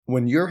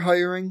When you're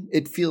hiring,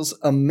 it feels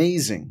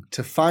amazing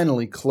to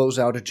finally close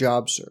out a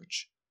job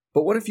search.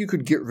 But what if you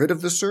could get rid of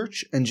the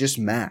search and just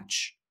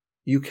match?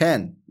 You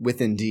can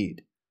with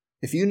Indeed.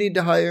 If you need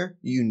to hire,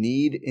 you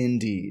need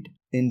Indeed.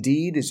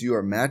 Indeed is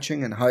your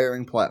matching and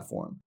hiring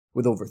platform.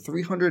 With over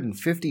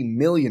 350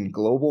 million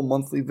global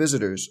monthly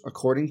visitors,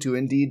 according to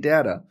Indeed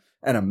data,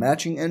 and a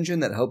matching engine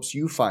that helps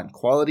you find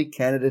quality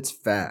candidates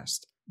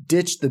fast.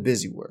 Ditch the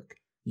busy work.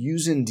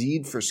 Use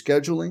Indeed for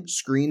scheduling,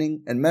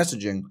 screening, and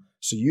messaging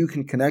so you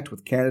can connect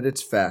with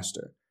candidates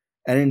faster.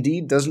 And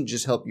Indeed doesn't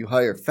just help you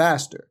hire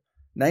faster.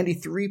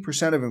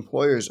 93% of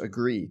employers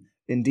agree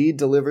Indeed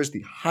delivers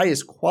the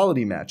highest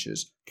quality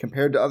matches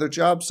compared to other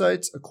job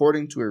sites,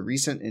 according to a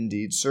recent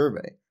Indeed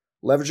survey.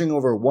 Leveraging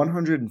over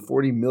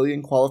 140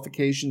 million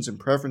qualifications and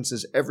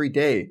preferences every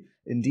day,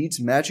 Indeed's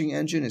matching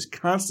engine is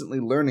constantly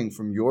learning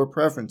from your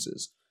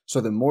preferences, so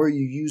the more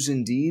you use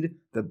Indeed,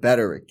 the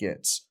better it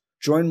gets.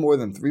 Join more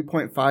than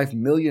 3.5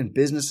 million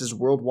businesses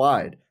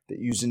worldwide that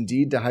use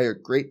Indeed to hire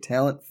great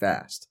talent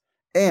fast.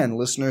 And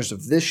listeners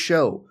of this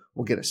show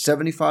will get a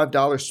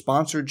 $75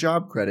 sponsored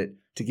job credit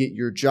to get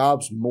your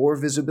jobs more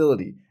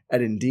visibility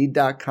at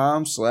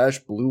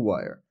Indeed.com/Blue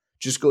Wire.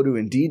 Just go to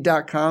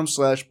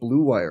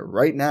Indeed.com/Blue Wire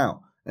right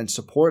now and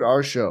support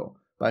our show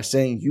by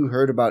saying you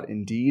heard about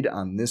Indeed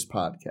on this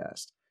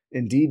podcast.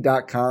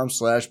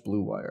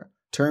 Indeed.com/Blue Wire.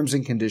 Terms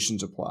and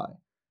conditions apply.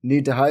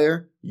 Need to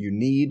hire? You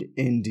need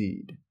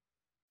Indeed.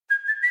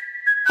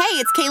 Hey,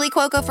 it's Kaylee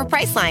Cuoco for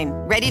Priceline.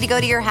 Ready to go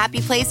to your happy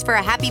place for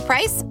a happy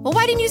price? Well,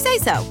 why didn't you say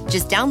so?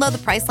 Just download the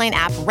Priceline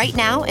app right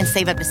now and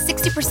save up to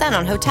 60%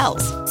 on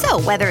hotels.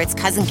 So whether it's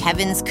Cousin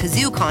Kevin's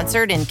Kazoo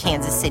Concert in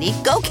Kansas City,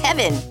 go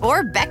Kevin,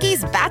 or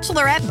Becky's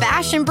Bachelorette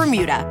Bash in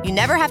Bermuda, you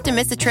never have to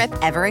miss a trip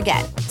ever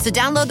again. So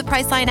download the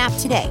Priceline app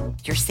today.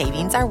 Your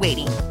savings are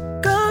waiting.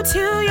 Go to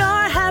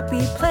your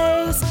happy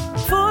place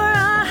for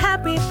a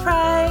happy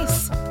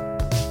price.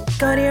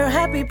 Go to your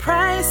happy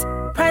price,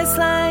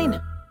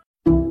 Priceline.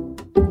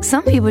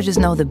 Some people just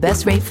know the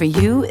best rate for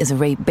you is a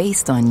rate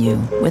based on you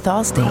with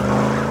Allstate.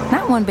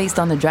 Not one based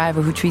on the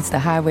driver who treats the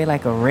highway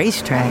like a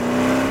racetrack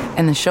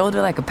and the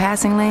shoulder like a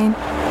passing lane.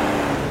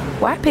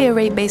 Why pay a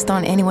rate based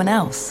on anyone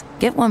else?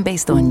 Get one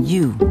based on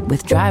you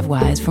with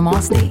DriveWise from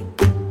Allstate.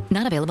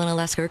 Not available in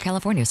Alaska or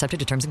California, subject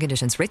to terms and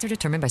conditions. Rates are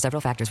determined by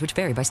several factors, which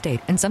vary by state.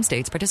 In some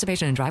states,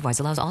 participation in DriveWise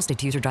allows Allstate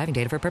to use your driving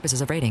data for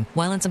purposes of rating.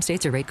 While in some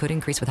states, your rate could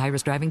increase with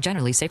high-risk driving.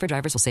 Generally, safer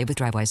drivers will save with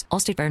DriveWise.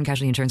 Allstate Fire and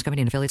Casualty Insurance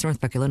Company and affiliates,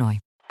 Northbrook, Illinois.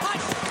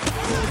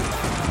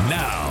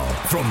 Now,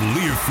 from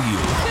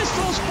Learfield.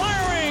 Pistols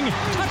firing!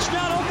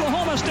 Touchdown,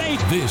 Oklahoma State!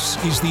 This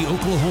is the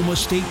Oklahoma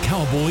State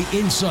Cowboy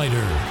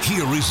Insider.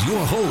 Here is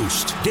your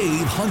host,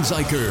 Dave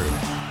Hunziker.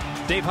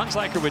 Dave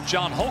Hunziker with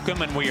John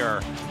Holcomb, and we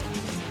are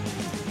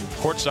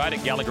courtside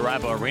at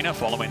Gallagher-Iba Arena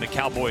following the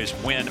Cowboys'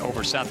 win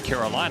over South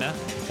Carolina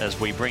as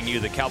we bring you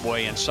the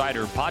Cowboy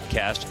Insider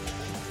podcast.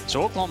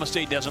 So Oklahoma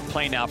State doesn't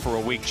play now for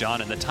a week, John,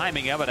 and the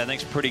timing of it I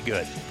think is pretty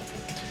good.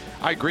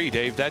 I agree,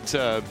 Dave. That's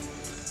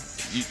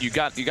you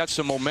got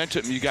some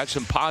momentum, you got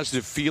some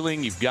positive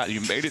feeling, you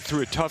made it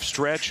through a tough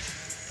stretch,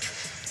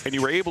 and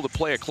you were able to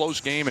play a close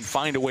game and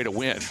find a way to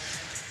win,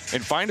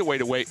 and find a way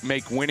to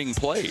make winning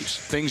plays,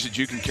 things that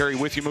you can carry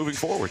with you moving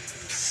forward.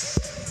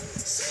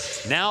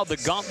 Now the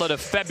gauntlet of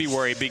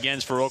February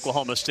begins for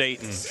Oklahoma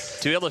State, and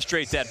to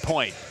illustrate that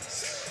point,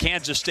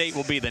 Kansas State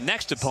will be the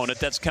next opponent.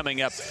 That's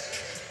coming up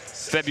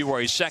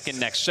February 2nd,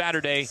 next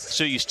Saturday.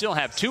 So you still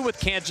have 2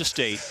 with Kansas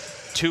State,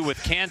 2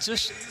 with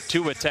Kansas,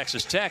 2 with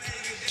Texas Tech,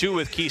 2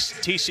 with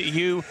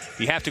TCU.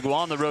 You have to go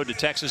on the road to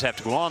Texas, have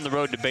to go on the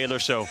road to Baylor.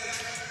 So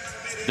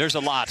there's a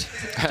lot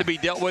to be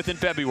dealt with in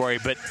February.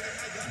 But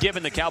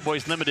given the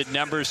Cowboys' limited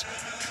numbers,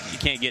 you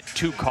can't get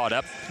too caught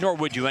up, nor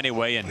would you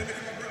anyway, and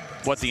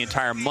what the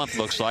entire month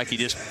looks like. You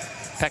just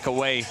peck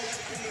away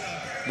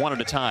one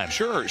at a time.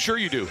 Sure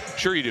you do.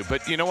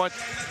 But you know what?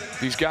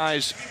 These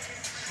guys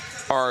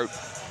are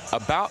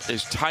about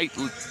as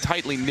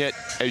tightly knit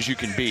as you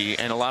can be,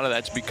 and a lot of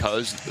that's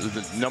because of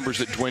the numbers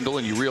that dwindle,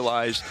 and you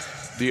realize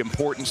the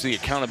importance, the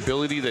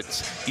accountability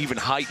that's even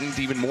heightened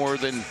even more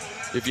than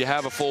if you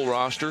have a full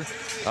roster.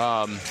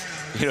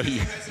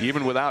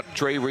 Even without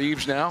Trey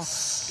Reeves now,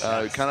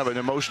 kind of an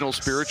emotional,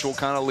 spiritual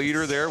kind of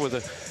leader there with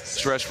a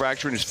stress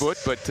fracture in his foot.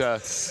 But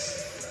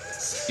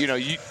you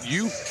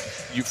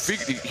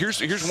figure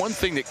here's one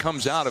thing that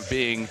comes out of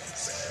being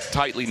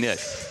tightly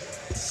knit.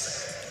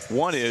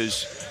 One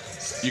is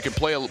you can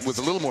play with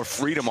a little more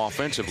freedom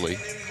offensively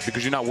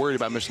because you're not worried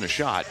about missing a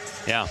shot.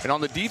 Yeah. And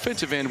on the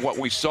defensive end, what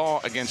we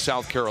saw against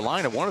South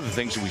Carolina, one of the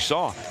things that we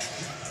saw,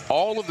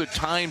 all of the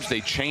times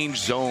they changed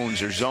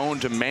zones or zone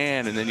to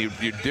man, and then you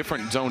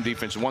different zone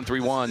defense,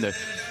 1-3-1, the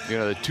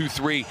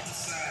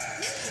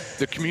 2-3.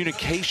 The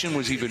communication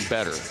was even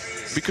better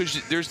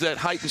because there's that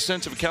heightened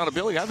sense of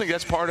accountability. I think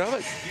that's part of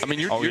it. I mean,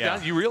 you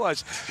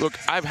realize, look,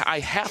 I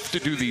have to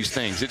do these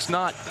things. It's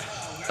not.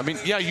 I mean,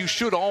 yeah, you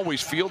should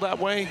always feel that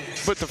way,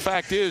 but the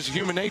fact is,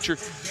 human nature,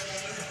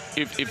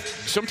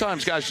 if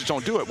sometimes guys just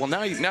don't do it, well,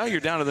 now you're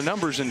down to the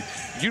numbers, and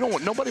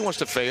nobody wants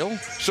to fail.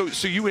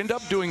 So you end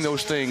up doing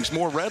those things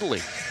more readily.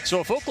 So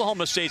if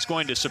Oklahoma State's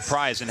going to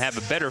surprise and have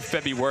a better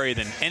February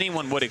than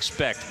anyone would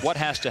expect, what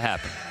has to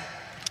happen?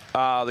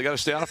 They got to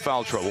stay out of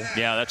foul trouble.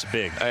 Yeah, that's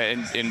big.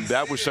 And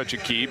that was such a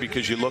key,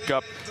 because you look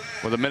up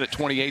with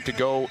 1:28 to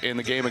go in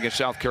the game against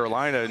South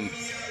Carolina, and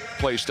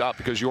play stopped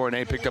because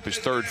Yorane picked up his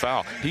third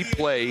foul. He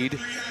played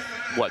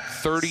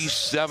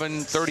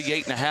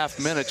 38 and a half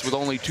minutes with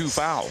only 2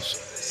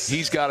 fouls.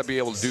 He's got to be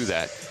able to do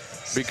that,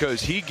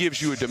 because he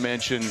gives you a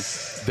dimension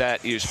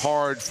that is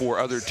hard for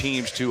other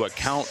teams to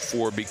account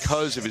for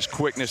because of his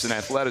quickness and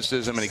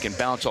athleticism, and he can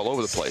bounce all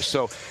over the place.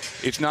 So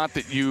it's not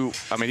that he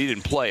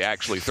didn't play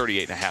actually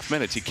 38 and a half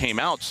minutes. He came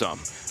out some.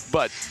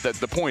 But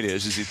the point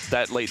is it's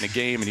that late in the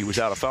game, and he was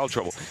out of foul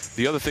trouble.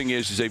 The other thing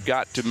is they've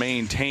got to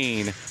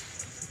maintain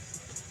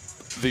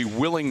the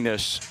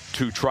willingness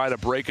to try to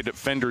break a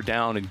defender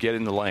down and get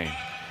in the lane.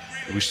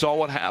 We saw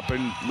what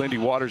happened. Lindy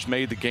Waters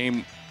made the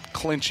game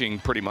clinching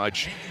pretty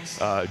much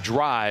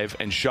drive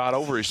and shot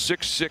over his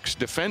 6'6"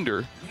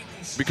 defender,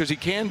 because he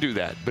can do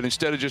that. But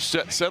instead of just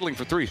settling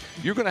for threes,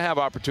 you're going to have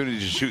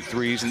opportunities to shoot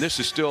threes, and this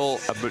is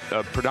still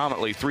a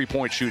predominantly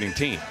three-point shooting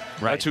team.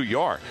 Right. That's who you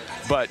are.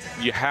 But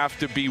you have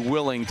to be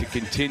willing to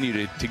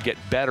continue to get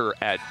better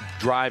at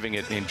driving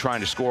it and trying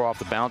to score off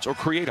the bounce or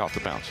create off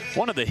the bounce.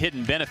 One of the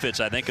hidden benefits,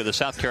 I think, of the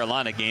South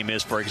Carolina game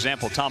is, for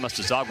example, Thomas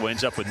Dzagwa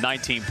ends up with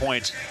 19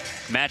 points,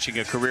 matching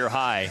a career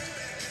high.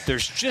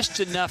 There's just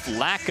enough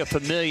lack of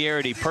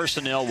familiarity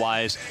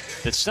personnel-wise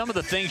that some of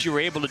the things you were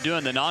able to do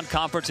in the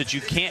non-conference that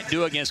you can't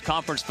do against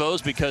conference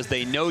foes because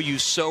they know you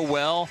so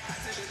well,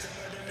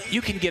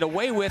 you can get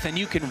away with, and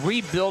you can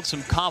rebuild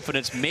some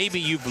confidence maybe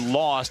you've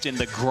lost in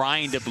the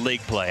grind of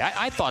league play.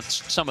 I thought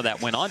some of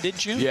that went on,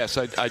 didn't you? Yes,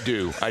 I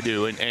do.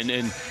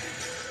 And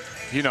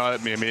you know, I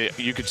mean,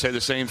 you could say the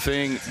same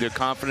thing, the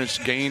confidence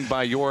gained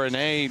by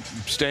Yorane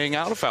staying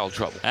out of foul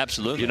trouble.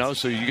 Absolutely. You know,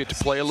 so you get to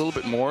play a little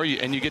bit more,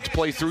 and you get to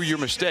play through your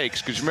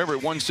mistakes. Because remember,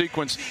 one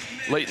sequence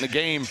late in the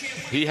game,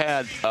 he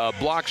had a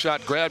block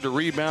shot, grabbed a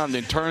rebound,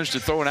 then turns to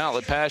throw an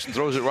outlet pass and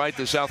throws it right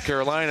to the South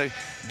Carolina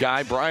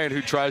guy, Bryant,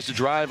 who tries to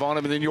drive on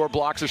him, and then Yor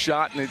blocks a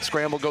shot, and the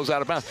scramble goes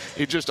out of bounds.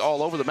 It's just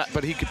all over the map,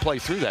 but he could play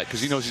through that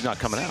because he knows he's not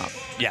coming out.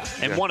 Yeah,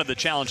 and one of the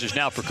challenges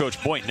now for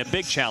Coach Boynton, a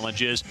big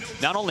challenge, is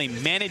not only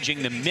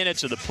managing the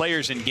minutes of the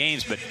players in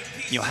games, but,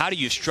 you know, how do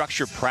you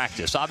structure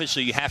practice?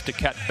 Obviously, you have to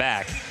cut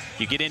back.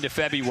 You get into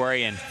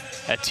February, and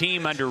a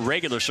team under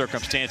regular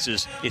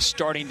circumstances is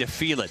starting to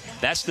feel it.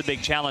 That's the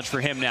big challenge for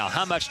him now.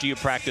 How much do you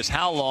practice?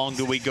 How long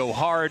do we go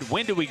hard?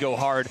 When do we go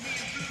hard?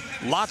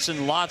 Lots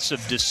and lots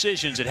of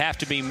decisions that have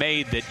to be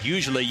made that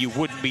usually you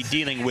wouldn't be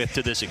dealing with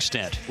to this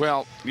extent.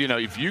 Well, you know,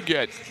 if you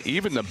get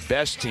even the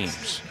best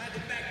teams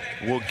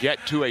will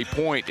get to a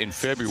point in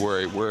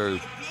February where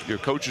your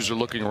coaches are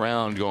looking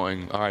around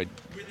going, all right,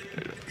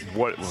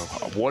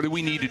 what do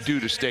we need to do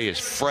to stay as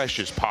fresh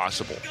as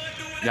possible?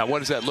 Now, what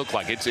does that look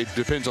like? It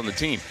depends on the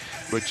team.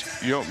 But,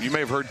 you know, you may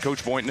have heard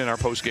Coach Boynton in our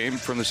post game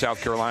from the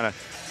South Carolina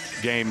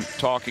game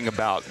talking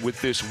about with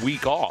this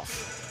week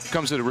off.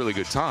 Comes at a really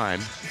good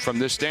time from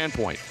this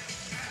standpoint.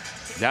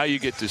 Now you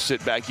get to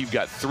sit back. You've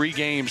got 3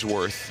 games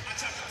worth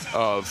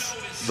of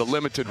the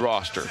limited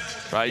roster,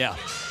 right? Yeah.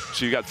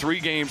 So you got 3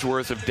 games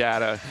worth of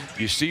data.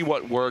 You see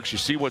what works. You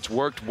see what's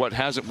worked, what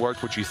hasn't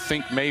worked, what you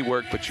think may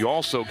work, but you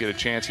also get a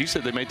chance. He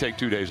said they may take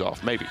 2 days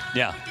off, maybe.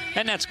 Yeah,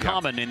 and that's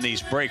common in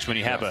these breaks when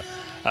you have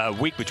a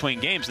week between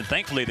games. And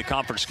thankfully the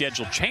conference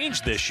schedule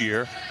changed this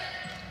year,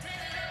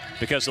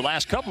 because the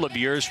last couple of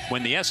years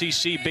when the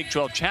SEC Big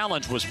 12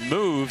 Challenge was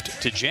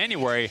moved to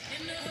January,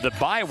 the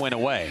bye went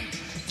away.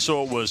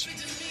 So it was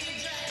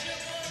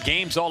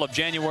games all of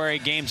January,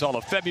 games all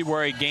of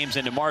February, games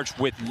into March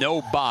with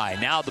no bye.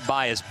 Now the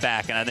bye is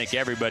back, and I think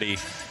everybody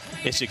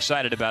is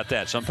excited about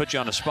that. So I'm put you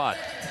on the spot.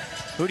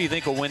 Who do you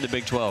think will win the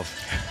Big 12?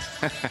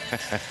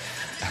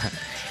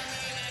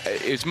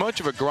 As much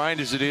of a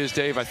grind as it is,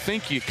 Dave, I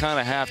think you kind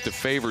of have to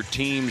favor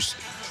teams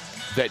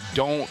that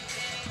don't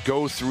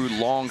go through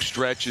long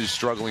stretches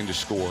struggling to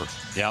score.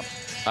 Yep.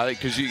 I think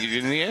because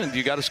in the end,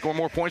 you got to score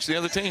more points than the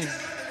other team.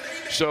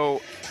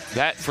 So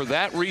that for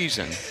that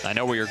reason, I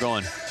know where you're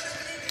going.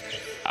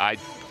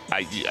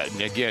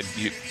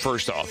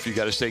 First off, you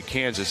got to say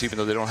Kansas, even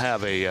though they don't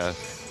have a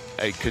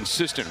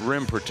consistent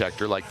rim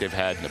protector like they've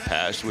had in the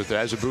past. With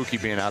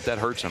Azubuike being out, that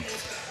hurts them.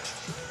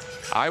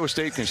 Iowa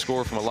State can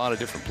score from a lot of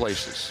different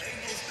places.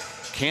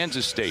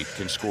 Kansas State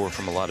can score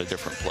from a lot of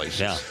different places.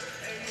 Yeah.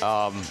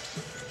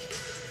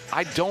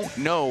 I don't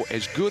know,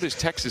 as good as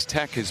Texas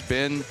Tech has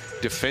been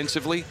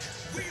defensively,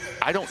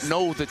 I don't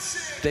know that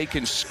they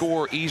can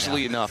score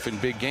easily enough in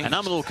big games. And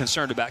I'm a little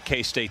concerned about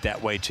K-State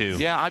that way, too.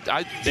 Yeah,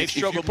 they've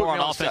struggled more on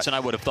offense than I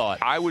would have thought.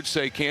 I would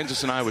say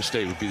Kansas and Iowa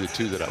State would be the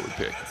 2 that I would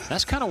pick.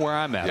 That's kind of where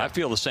I'm at. Yeah. I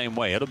feel the same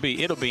way. It'll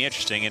be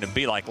interesting, and it'll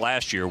be like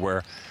last year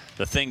where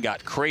the thing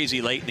got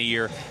crazy late in the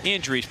year.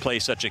 Injuries play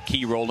such a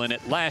key role in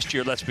it. Last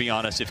year, let's be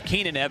honest, if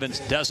Keenan Evans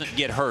doesn't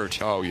get hurt.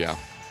 Oh, yeah.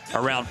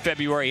 around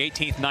February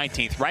 18th,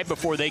 19th, right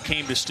before they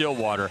came to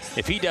Stillwater.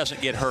 If he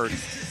doesn't get hurt,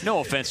 no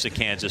offense to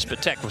Kansas,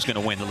 but Tech was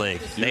going to win the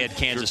league. They had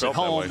Kansas at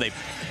home.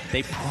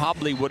 They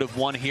probably would have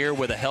won here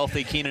with a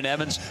healthy Keenan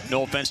Evans.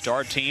 No offense to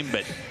our team,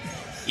 but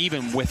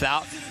even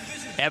without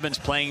Evans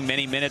playing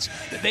many minutes,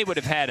 they would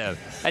have had a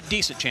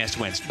decent chance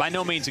to win. By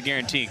no means a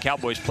guarantee.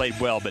 Cowboys played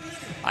well, but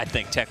I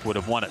think Tech would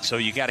have won it. So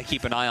you got to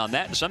keep an eye on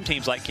that. And some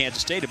teams like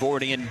Kansas State have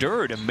already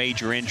endured a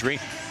major injury.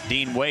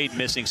 Dean Wade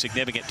missing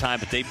significant time,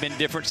 but they've been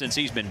different since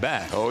he's been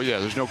back. Oh, yeah,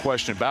 there's no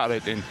question about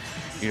it. And,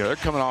 they're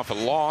coming off a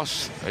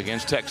loss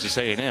against Texas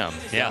A&M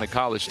down at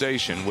College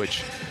Station,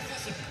 which,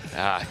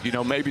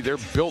 maybe they're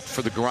built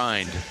for the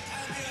grind.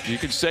 You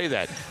can say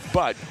that.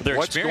 But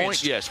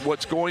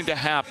what's going to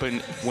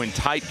happen when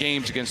tight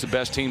games against the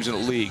best teams in the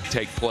league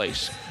take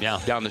place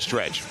down the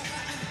stretch?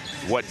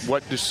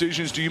 What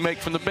decisions do you make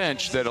from the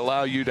bench that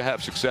allow you to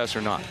have success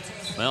or not?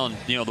 Well,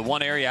 the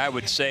one area I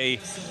would say,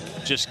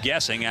 just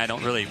guessing, I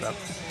don't really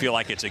feel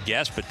like it's a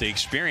guess, but the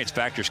experience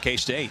factor is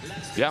K-State.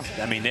 Yeah.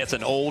 I mean, that's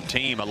an old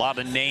team. A lot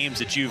of names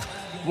that you've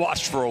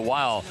watched for a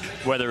while,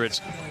 whether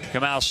it's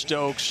Kamal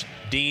Stokes,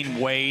 Dean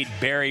Wade,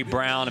 Barry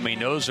Brown. I mean,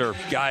 those are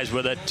guys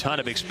with a ton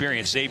of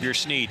experience. Xavier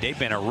Sneed, they've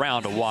been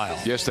around a while.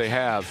 Yes, they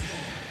have.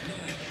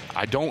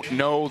 I don't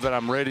know that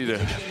I'm ready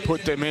to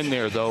put them in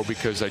there, though,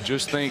 because I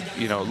just think,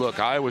 look,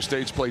 Iowa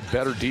State's played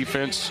better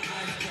defense,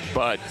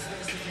 but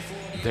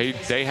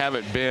they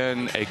haven't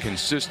been a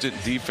consistent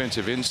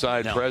defensive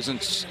inside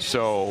presence.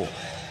 So,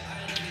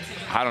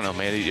 I don't know,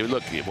 man.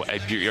 Look,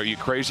 are you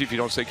crazy if you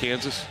don't say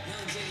Kansas?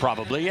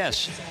 Probably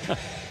yes.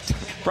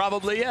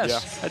 Probably yes.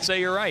 Yeah. I'd say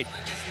you're right.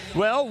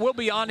 Well, we'll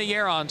be on the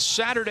air on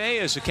Saturday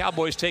as the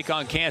Cowboys take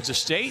on Kansas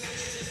State.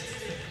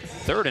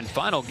 Third and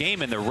final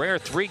game in the rare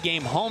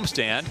 3-game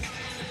homestand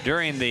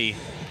during the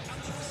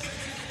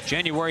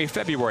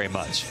January-February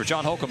months. For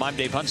John Holcomb, I'm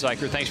Dave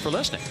Hunziker. Thanks for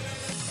listening.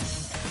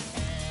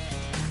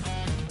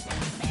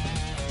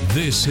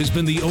 This has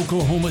been the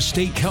Oklahoma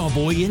State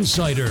Cowboy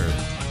Insider.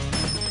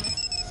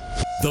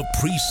 The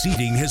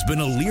preceding has been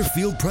a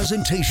Learfield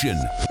presentation.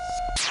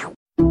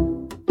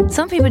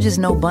 Some people just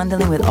know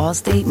bundling with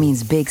Allstate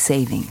means big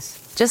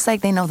savings. Just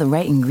like they know the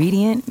right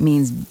ingredient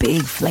means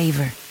big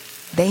flavor.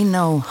 They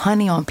know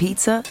honey on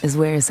pizza is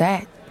where it's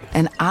at.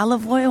 And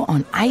olive oil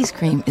on ice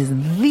cream is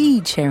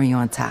the cherry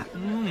on top.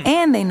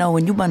 And they know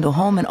when you bundle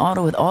home and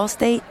auto with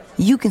Allstate,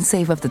 you can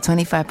save up to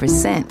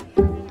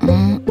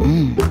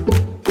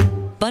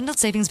 25%. Bundled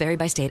savings vary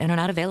by state and are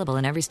not available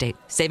in every state.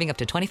 Saving up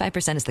to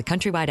 25% is the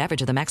countrywide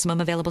average of the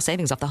maximum available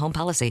savings off the home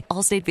policy.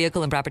 Allstate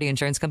Vehicle and Property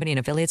Insurance Company and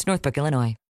affiliates, Northbrook, Illinois.